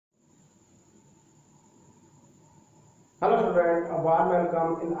Hello student, a warm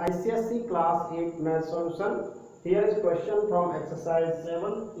welcome in ICSE Class 8 Math Solution. Here is question from exercise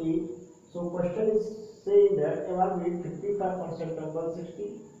 7E. So question is saying that evaluate 55% of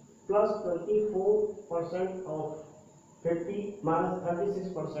 160 plus 24% of 50 minus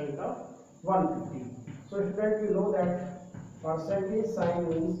 36% of 150. So student, you know that percentage sign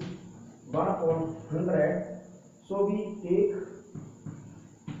means 1 upon 100. So we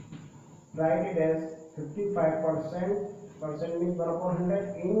write it as 55%. Percent means 1 upon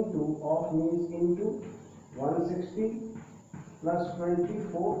 100 into of means into 160 plus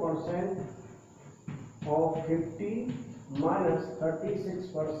 24% of 50 minus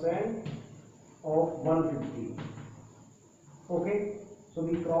 36% of 150. Okay, so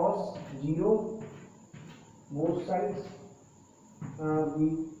we cross 0 both sides.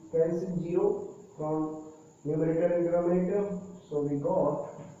 We cancel 0 from numerator and denominator. So we got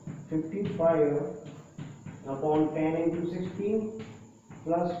 55 upon 10 into 16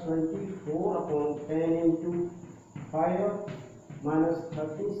 plus 24 upon 10 into 5 minus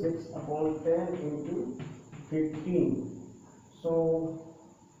 36 upon 10 into 15. So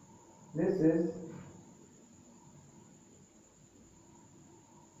this is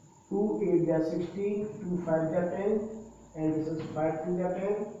 2 8 is 16, 2 5 is 10, and this is 5 2 is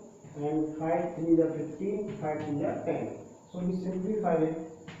 10, and 5 3 is 15, 5 2 is 10. So we simplify it.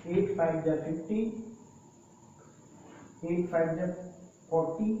 8 5 is 50. 8 5 is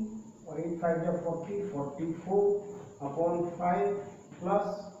 40, or 8 5 is 40, 44 upon 5 plus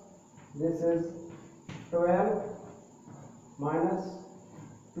this is 12 minus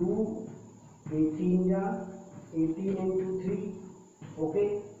 2, 18 is 18 into 3.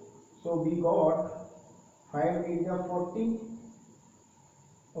 Okay, so we got 5 8 is 40.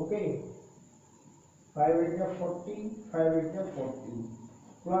 Okay, 5 8 is 40, 5 8 is 40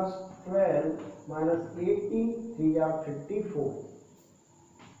 plus 12 minus 18, 3 are 54.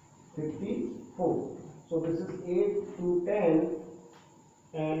 54. So this is 8 to 10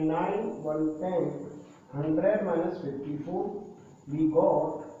 and 9 1 10. 100 minus 54. We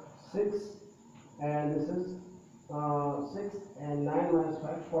got 6, and this is 6, and 9 minus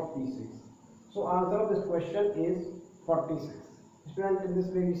 5 46. So answer of this question is 46. Students, in this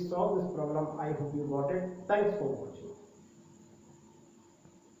way we solve this problem. I hope you got it. Thanks for watching.